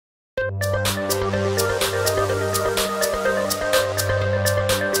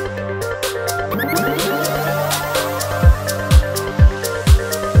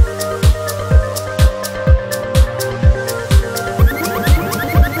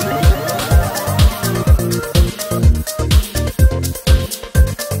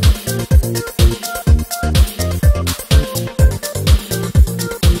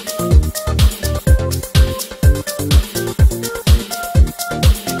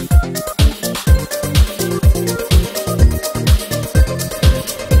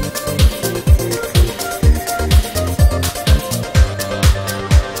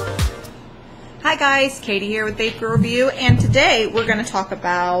guys, Katie here with Vape Review, and today we're going to talk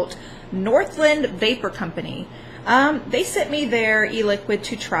about Northland Vapor Company. They sent me their e-liquid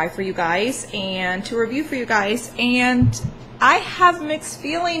to try for you guys and to review for you guys, and I have mixed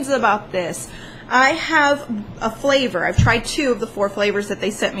feelings about this. I have a flavor. I've tried 2 of the 4 flavors that they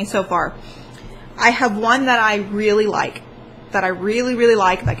sent me so far. I have one that I really like, that I really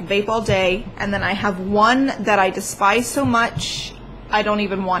like, that I can vape all day, and then I have one that I despise so much I don't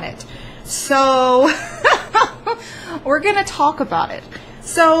even want it. So we're gonna talk about it.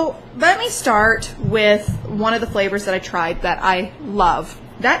 So let me start with one of the flavors that I tried that I love.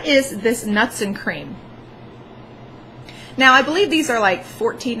 That is this nuts and cream. Now I believe these are like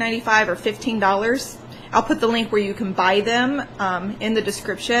 $14.95 or $15. I'll put the link where you can buy them in the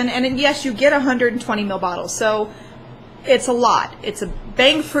description. And then, yes, you get 120 ml bottles, so it's a lot. It's a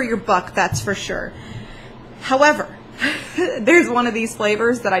bang for your buck, that's for sure. However, there's one of these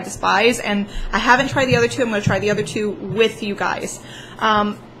flavors that I despise, and I haven't tried the other 2. I'm going to try the other 2 with you guys.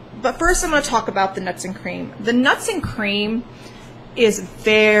 But first I'm going to talk about the nuts and cream. The nuts and cream is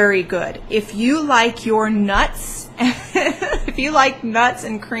very good. If you like your nuts, if you like nuts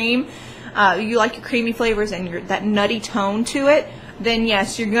and cream, you like your creamy flavors and that nutty tone to it, then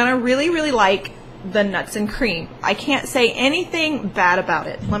yes, you're going to really like the nuts and cream. I can't say anything bad about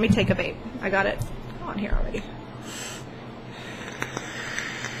it. Let me take a vape. I got it on here already.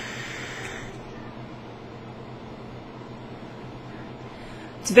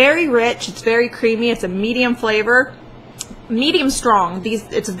 It's very rich, it's very creamy, it's a medium flavor, medium strong.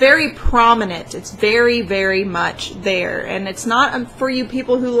 It's very prominent, it's very much there, and it's not for you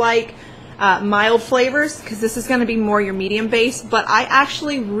people who like mild flavors, because this is going to be more your medium base, but I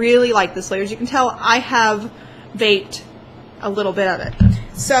actually really like this flavor. As you can tell, I have vaped a little bit of it.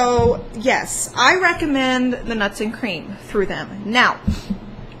 So yes, I recommend the nuts and cream through them. Now,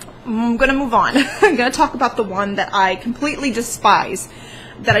 I'm going to move on. I'm going to talk about the one that I completely despise,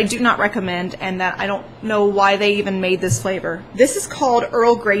 that I do not recommend, and that I don't know why they even made this flavor. This is called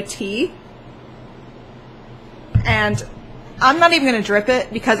Earl Grey Tea, and I'm not even going to drip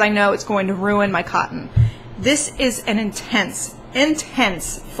it because I know it's going to ruin my cotton. This is an intense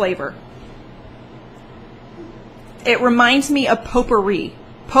flavor. It reminds me of potpourri.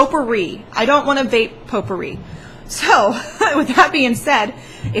 Potpourri. I don't want to vape potpourri. So, with that being said,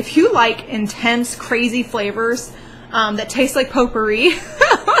 if you like intense, crazy flavors that taste like potpourri,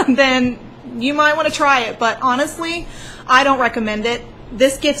 then you might want to try it. But honestly, I don't recommend it.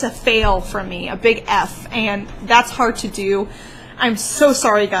 This gets a fail from me, a big F, and that's hard to do. I'm so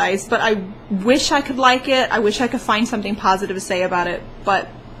sorry, guys, but I wish I could like it. I wish I could find something positive to say about it, but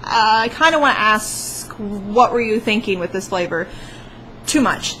I kind of want to ask, what were you thinking with this flavor? Too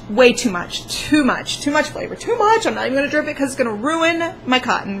much. Way too much. Too much flavor. Too much. I'm not even going to drip it because it's going to ruin my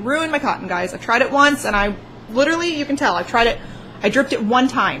cotton. Ruin my cotton, guys. I've tried it once, and I literally, you can tell, I've tried it. I dripped it one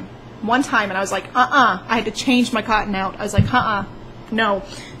time, and I was like, I had to change my cotton out. I was like, no.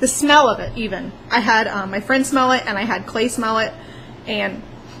 The smell of it, even. I had my friend smell it, and I had Clay smell it, and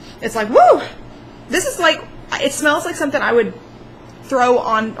it's like, woo! This is like, it smells like something I would throw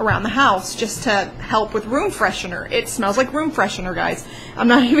on around the house just to help with room freshener. It smells like room freshener, guys. I'm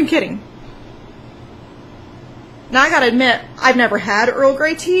not even kidding. Now, I gotta admit, I've never had Earl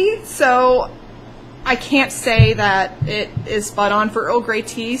Grey tea, so I can't say that it is spot on for Earl Grey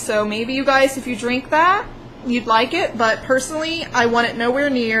tea, so maybe you guys, if you drink that, you'd like it, but personally, I want it nowhere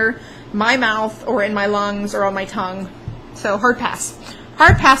near my mouth or in my lungs or on my tongue, so hard pass.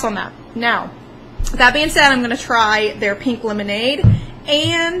 Hard pass on that. Now, that being said, I'm going to try their pink lemonade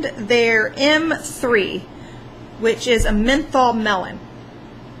and their M3, which is a menthol melon.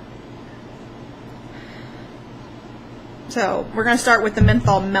 So we're going to start with the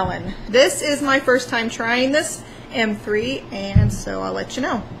menthol melon. This is my first time trying this M3, and so I'll let you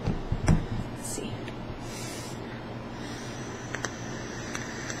know. Let's see.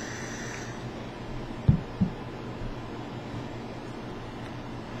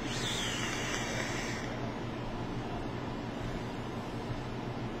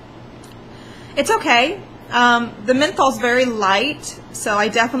 It's okay. The menthol's very light, so I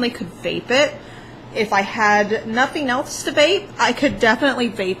definitely could vape it. If I had nothing else to vape, I could definitely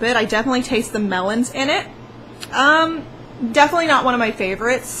vape it. I definitely taste the melons in it. Definitely not one of my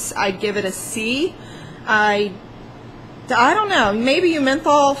favorites. I'd give it a C. I don't know. Maybe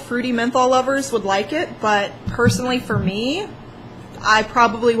you fruity menthol lovers would like it, but personally for me, I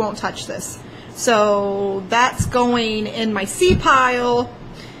probably won't touch this. So that's going in my C pile.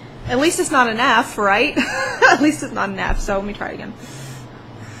 At least it's not an F, right? At least it's not an F, so let me try it again.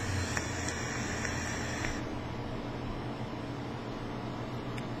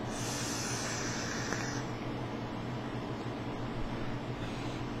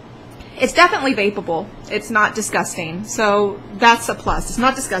 It's definitely vapeable. It's not disgusting. So that's a plus. It's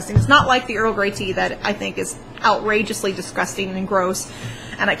not disgusting. It's not like the Earl Grey tea that I think is outrageously disgusting and gross,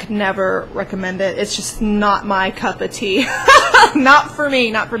 and I could never recommend it. It's just not my cup of tea. Not for me,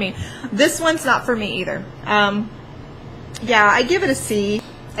 not for me. This one's not for me either. Yeah, I give it a C.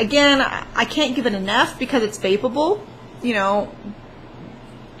 Again, I can't give it an F because it's vapeable. You know,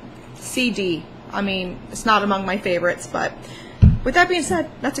 CD. I mean, it's not among my favorites, but with that being said,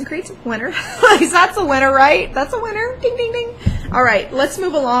 Nuts and Creed's a winner. That's a winner, right? That's a winner. Ding, ding, ding. All right, let's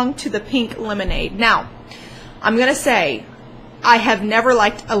move along to the pink lemonade. Now, I'm going to say I have never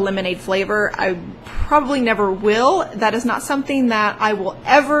liked a lemonade flavor. I probably never will. That is not something that I will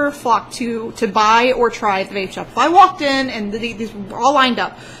ever flock to buy or try at the vape shop. If I walked in and these were all lined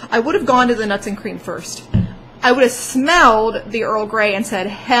up, I would have gone to the Nuts and Cream first. I would have smelled the Earl Grey and said,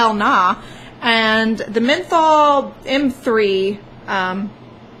 hell nah. And the menthol M3,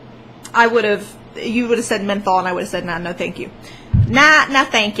 you would have said menthol and I would have said, nah, no thank you. Nah, no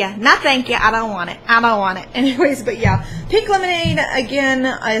thank you. Nah, thank you. I don't want it. I don't want it. Anyways, but yeah, pink lemonade, again,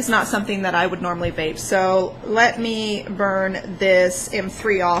 is not something that I would normally vape. So let me burn this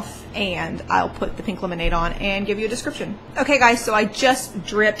M3 off and I'll put the pink lemonade on and give you a description. Okay guys, so I just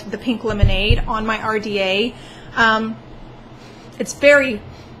dripped the pink lemonade on my RDA. It's very,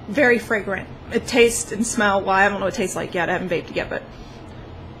 very fragrant. It tastes and smells, well, I don't know what it tastes like yet. I haven't vaped it yet, but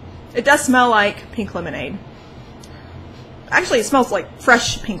it does smell like pink lemonade. Actually, it smells like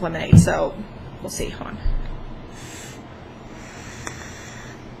fresh pink lemonade, so we'll see. Hold on.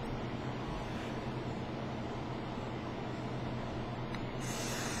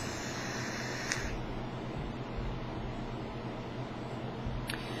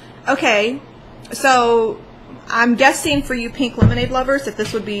 Okay, so I'm guessing for you pink lemonade lovers that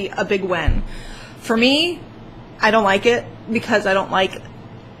this would be a big win. For me, I don't like it because I don't like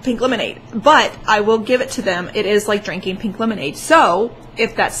pink lemonade, but I will give it to them. It is like drinking pink lemonade. So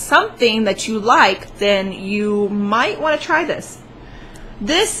if that's something that you like, then you might want to try this.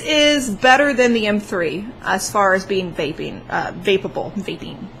 This is better than the M3 as far as being vapeable.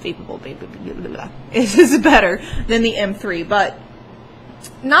 It is better than the M3, but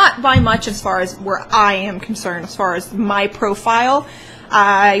not by much as far as where I am concerned. As far as my profile,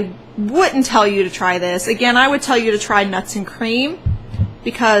 I wouldn't tell you to try this. Again, I would tell you to try Nuts and Cream,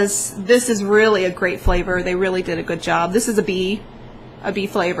 because this is really a great flavor. They really did a good job. This is a B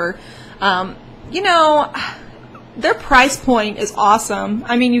flavor. You know, their price point is awesome.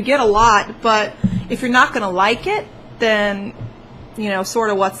 I mean, you get a lot, but if you're not going to like it, then, you know,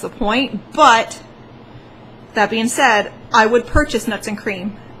 sort of what's the point? But that being said, I would purchase Nuts and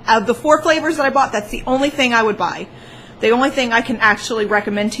Cream. Out of the 4 flavors that I bought, that's the only thing I would buy. The only thing I can actually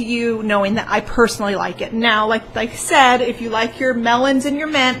recommend to you, knowing that I personally like it. Now, like I said, if you like your melons and your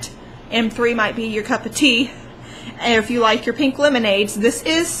mint, M3 might be your cup of tea. And if you like your pink lemonades, this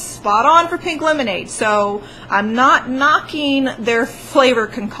is spot on for pink lemonade. So I'm not knocking their flavor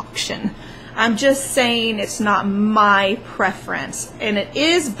concoction. I'm just saying it's not my preference. And it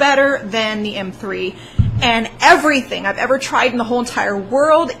is better than the M3. And everything I've ever tried in the whole entire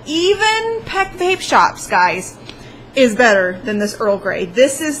world, even Peck Vape Shops, guys, is better than this Earl Grey.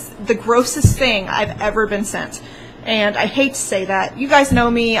 This is the grossest thing I've ever been sent. And I hate to say that. You guys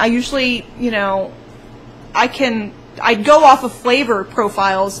know me. I usually, you know, I go off of flavor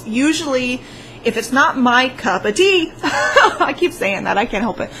profiles. Usually, if it's not my cup of tea, I keep saying that, I can't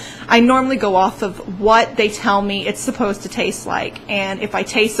help it. I normally go off of what they tell me it's supposed to taste like. And if I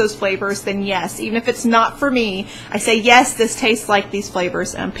taste those flavors, then yes. Even if it's not for me, I say, yes, this tastes like these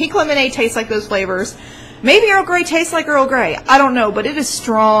flavors. And pink lemonade tastes like those flavors. Maybe Earl Grey tastes like Earl Grey. I don't know, but it is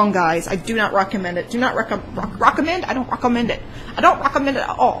strong, guys. I do not recommend it. Do not recommend? I don't recommend it. I don't recommend it at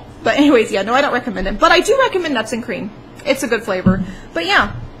all. But anyways, yeah, no, I don't recommend it. But I do recommend Nuts and Cream. It's a good flavor. But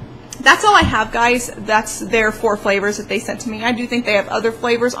yeah, that's all I have, guys. That's their 4 flavors that they sent to me. I do think they have other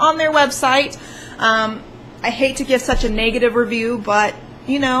flavors on their website. I hate to give such a negative review, but,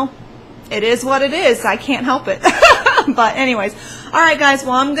 you know, it is what it is. I can't help it. But anyways, alright guys,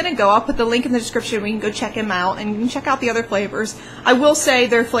 well I'm going to go. I'll put the link in the description. We can go check them out and you can check out the other flavors. I will say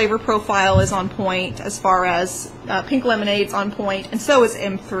their flavor profile is on point as far as pink lemonade's on point, and so is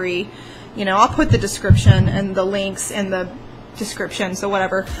M3. You know, I'll put the description and the links in the description, so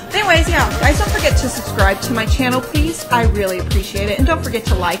whatever. But anyways, yeah, guys, don't forget to subscribe to my channel, please. I really appreciate it. And don't forget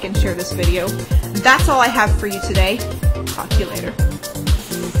to like and share this video. That's all I have for you today. Talk to you later.